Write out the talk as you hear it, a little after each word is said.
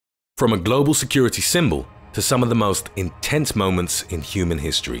From a global security symbol to some of the most intense moments in human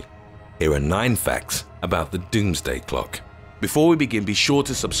history, here are 9 facts about the Doomsday Clock. Before we begin, be sure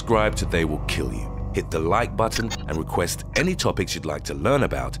to subscribe to They Will Kill You. Hit the like button and request any topics you'd like to learn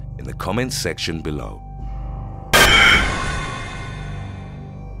about in the comments section below.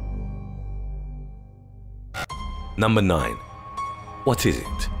 Number 9. What is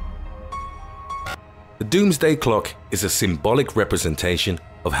it? The Doomsday Clock is a symbolic representation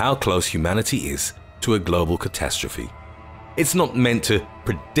of how close humanity is to a global catastrophe. It's not meant to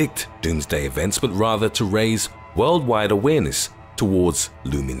predict doomsday events, but rather to raise worldwide awareness towards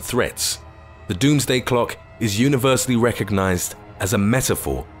looming threats. The Doomsday Clock is universally recognized as a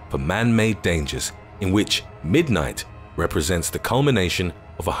metaphor for man-made dangers in which midnight represents the culmination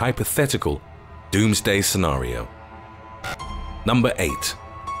of a hypothetical doomsday scenario. Number 8.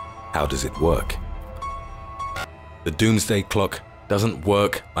 How does it work? The Doomsday Clock doesn't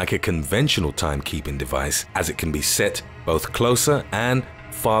work like a conventional timekeeping device, as it can be set both closer and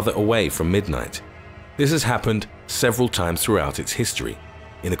farther away from midnight. This has happened several times throughout its history,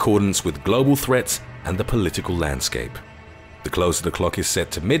 in accordance with global threats and the political landscape. The closer the clock is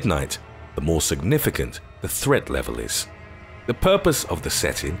set to midnight, the more significant the threat level is. The purpose of the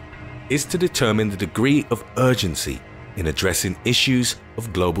setting is to determine the degree of urgency in addressing issues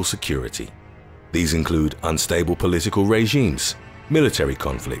of global security. These include unstable political regimes, military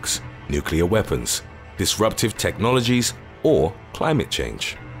conflicts, nuclear weapons, disruptive technologies, or climate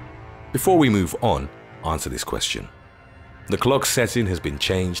change. Before we move on, answer this question. The clock setting has been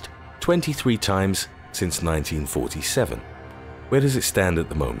changed 23 times since 1947. Where does it stand at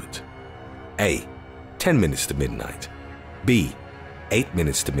the moment? A. 10 minutes to midnight. B. 8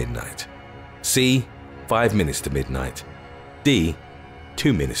 minutes to midnight. C. 5 minutes to midnight. D.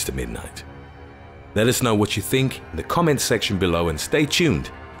 2 minutes to midnight. Let us know what you think in the comments section below and stay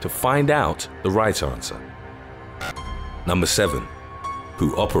tuned to find out the right answer. Number 7.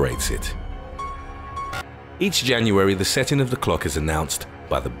 Who operates it? Each January, the setting of the clock is announced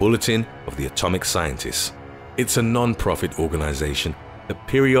by the Bulletin of the Atomic Scientists. It's a non-profit organization that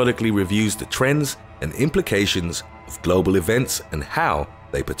periodically reviews the trends and implications of global events and how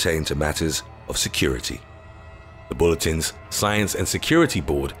they pertain to matters of security. The Bulletin's Science and Security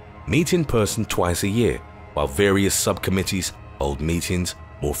Board meet in person twice a year, while various subcommittees hold meetings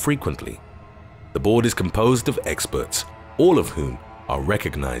more frequently. The board is composed of experts, all of whom are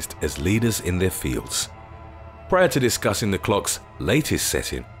recognized as leaders in their fields. Prior to discussing the clock's latest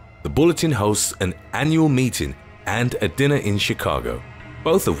setting, the Bulletin hosts an annual meeting and a dinner in Chicago,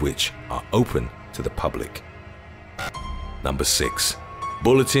 both of which are open to the public. Number 6.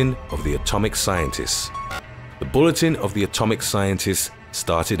 Bulletin of the Atomic Scientists. The Bulletin of the Atomic Scientists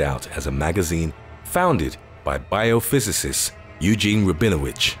started out as a magazine founded by biophysicist Eugene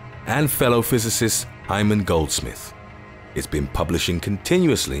Rabinowitz and fellow physicist Hyman Goldsmith. It's been publishing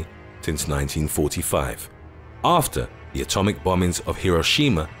continuously since 1945, after the atomic bombings of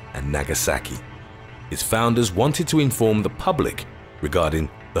Hiroshima and Nagasaki. Its founders wanted to inform the public regarding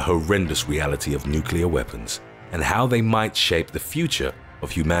the horrendous reality of nuclear weapons and how they might shape the future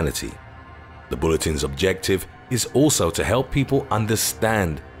of humanity. The Bulletin's objective is also to help people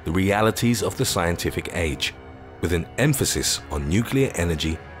understand the realities of the scientific age, with an emphasis on nuclear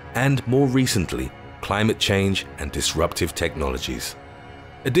energy and, more recently, climate change and disruptive technologies.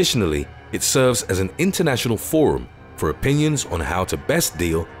 Additionally, it serves as an international forum for opinions on how to best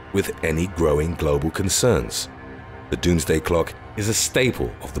deal with any growing global concerns. The Doomsday Clock is a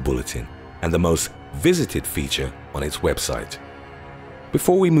staple of the Bulletin and the most visited feature on its website.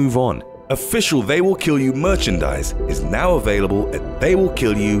 Before we move on, official They Will Kill You merchandise is now available at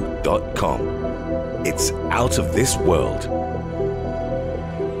theywillkillyou.com. It's out of this world.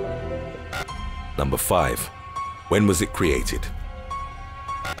 Number 5. When was it created?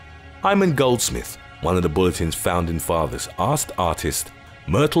 Hyman Goldsmith, one of the Bulletin's founding fathers, asked artist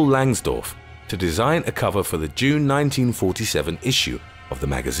Myrtle Langsdorff to design a cover for the June 1947 issue of the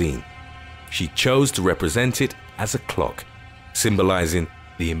magazine. She chose to represent it as a clock, symbolizing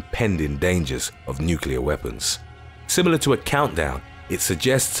the impending dangers of nuclear weapons. Similar to a countdown, it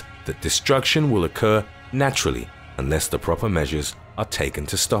suggests that destruction will occur naturally unless the proper measures are taken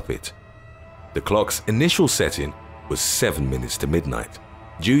to stop it. The clock's initial setting was 7 minutes to midnight,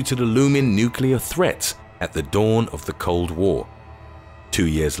 due to the looming nuclear threats at the dawn of the Cold War. 2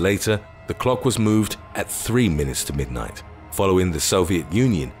 years later, the clock was moved at 3 minutes to midnight, following the Soviet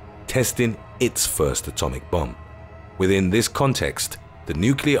Union testing its first atomic bomb. Within this context, the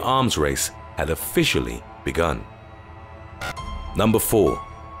nuclear arms race had officially begun. Number 4.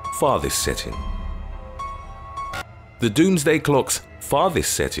 Farthest setting. The Doomsday Clock's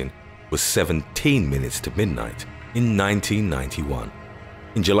farthest setting was 17 minutes to midnight in 1991.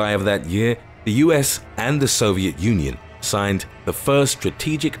 In July of that year, the US and the Soviet Union signed the first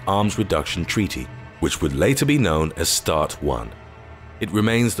Strategic Arms Reduction Treaty, which would later be known as START I. It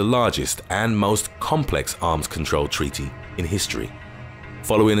remains the largest and most complex arms control treaty in history.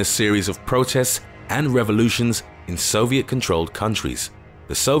 Following a series of protests and revolutions in Soviet-controlled countries,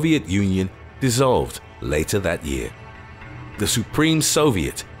 the Soviet Union dissolved later that year. The Supreme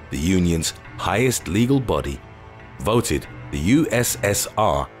Soviet, the Union's highest legal body, voted the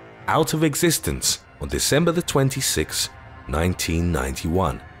USSR out of existence on December 26,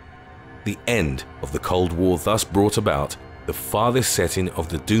 1991. The end of the Cold War thus brought about the farthest setting of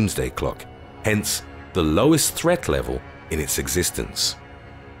the Doomsday Clock, hence the lowest threat level in its existence.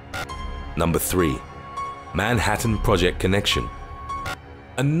 Number 3. Manhattan Project Connection.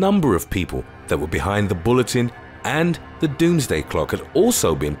 A number of people that were behind the bulletin and the Doomsday Clock had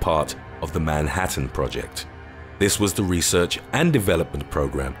also been part of the Manhattan Project. This was the research and development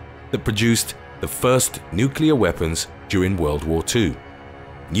program that produced the first nuclear weapons during World War II.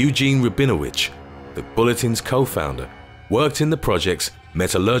 Eugene Rabinowitz, the bulletin's co-founder, worked in the project's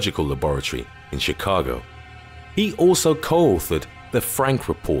metallurgical laboratory in Chicago. He also co-authored the Frank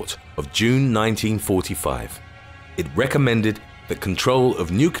Report of June 1945. It recommended that control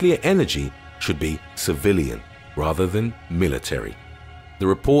of nuclear energy should be civilian rather than military. The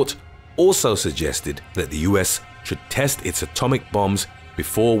report also suggested that the US should test its atomic bombs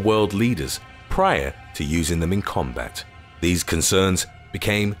before world leaders prior to using them in combat. These concerns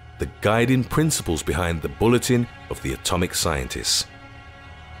became the guiding principles behind the Bulletin of the Atomic Scientists.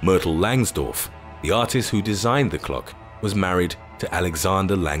 Myrtle Langsdorff, the artist who designed the clock, was married to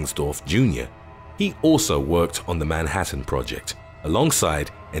Alexander Langsdorff Jr. He also worked on the Manhattan Project alongside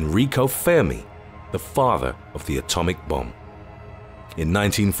Enrico Fermi, the father of the atomic bomb. In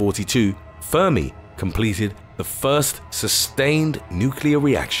 1942, Fermi completed the first sustained nuclear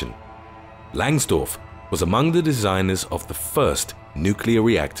reaction. Langsdorff was among the designers of the first nuclear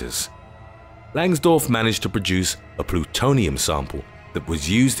reactors. Langsdorff managed to produce a plutonium sample that was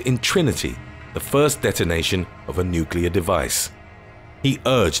used in Trinity, the first detonation of a nuclear device. He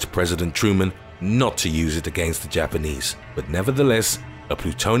urged President Truman not to use it against the Japanese, but nevertheless, a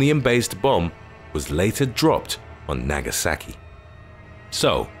plutonium-based bomb was later dropped on Nagasaki.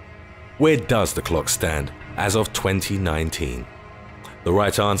 So, where does the clock stand as of 2019? The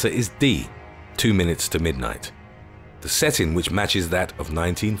right answer is D, 2 minutes to midnight. The setting, which matches that of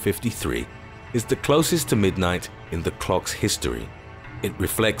 1953, is the closest to midnight in the clock's history. It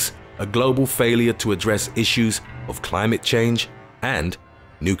reflects a global failure to address issues of climate change and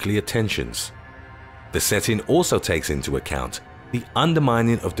nuclear tensions. The setting also takes into account the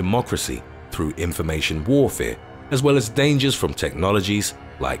undermining of democracy through information warfare, as well as dangers from technologies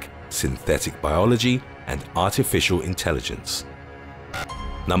like synthetic biology and artificial intelligence.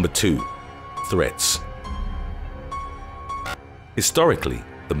 Number 2. Threats. Historically,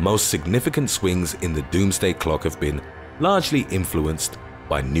 the most significant swings in the Doomsday Clock have been largely influenced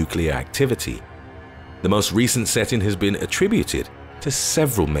by nuclear activity. The most recent setting has been attributed to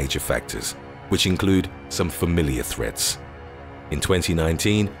several major factors, which include some familiar threats. In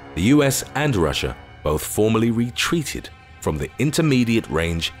 2019, the US and Russia both formally retreated from the Intermediate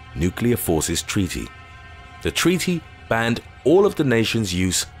Range Nuclear Forces Treaty. The treaty banned all of the nations'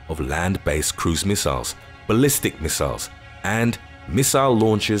 use of land-based cruise missiles, ballistic missiles, and missile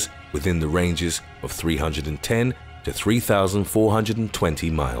launchers within the ranges of 310 to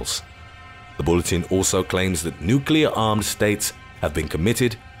 3,420 miles. The bulletin also claims that nuclear-armed states have been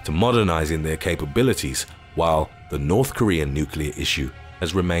committed to modernizing their capabilities, while the North Korean nuclear issue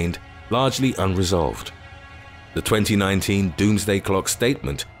has remained largely unresolved. The 2019 Doomsday Clock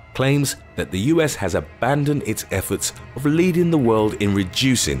statement claims that the US has abandoned its efforts of leading the world in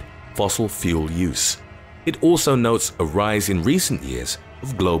reducing fossil fuel use. It also notes a rise in recent years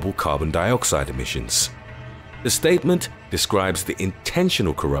of global carbon dioxide emissions. The statement describes the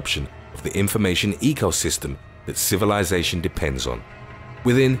intentional corruption of the information ecosystem that civilization depends on.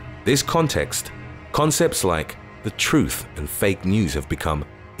 Within this context, concepts like the truth and fake news have become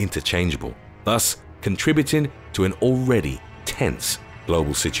interchangeable, thus contributing to an already tense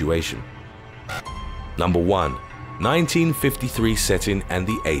global situation. Number 1. 1953 setting and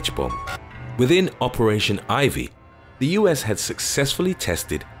the H-bomb. Within Operation Ivy, the US had successfully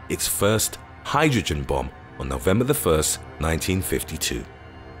tested its first hydrogen bomb on November 1, 1952.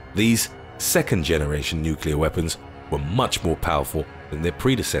 These second-generation nuclear weapons were much more powerful than their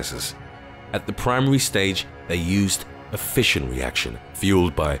predecessors. At the primary stage, they used a fission reaction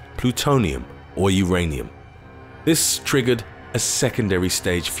fueled by plutonium or uranium. This triggered a secondary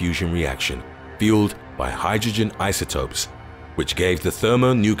stage fusion reaction fueled by hydrogen isotopes, which gave the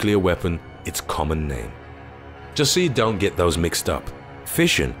thermonuclear weapon its common name. Just so you don't get those mixed up,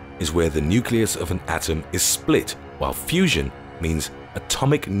 fission is where the nucleus of an atom is split, while fusion means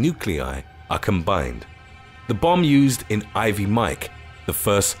atomic nuclei are combined. The bomb used in Ivy Mike, the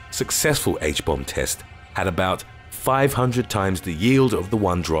first successful H-bomb test, had about 500 times the yield of the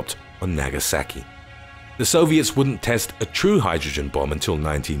one dropped on Nagasaki. The Soviets wouldn't test a true hydrogen bomb until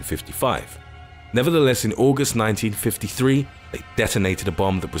 1955. Nevertheless, in August 1953, they detonated a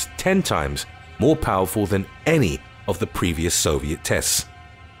bomb that was 10 times more powerful than any of the previous Soviet tests.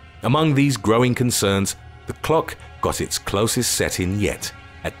 Among these growing concerns, the clock got its closest set-in yet,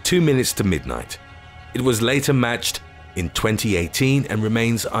 at 2 minutes to midnight. It was later matched in 2018 and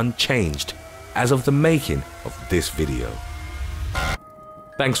remains unchanged as of the making of this video.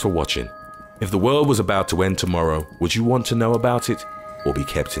 Thanks for watching. If the world was about to end tomorrow, would you want to know about it or be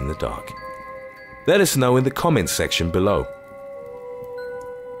kept in the dark? Let us know in the comments section below.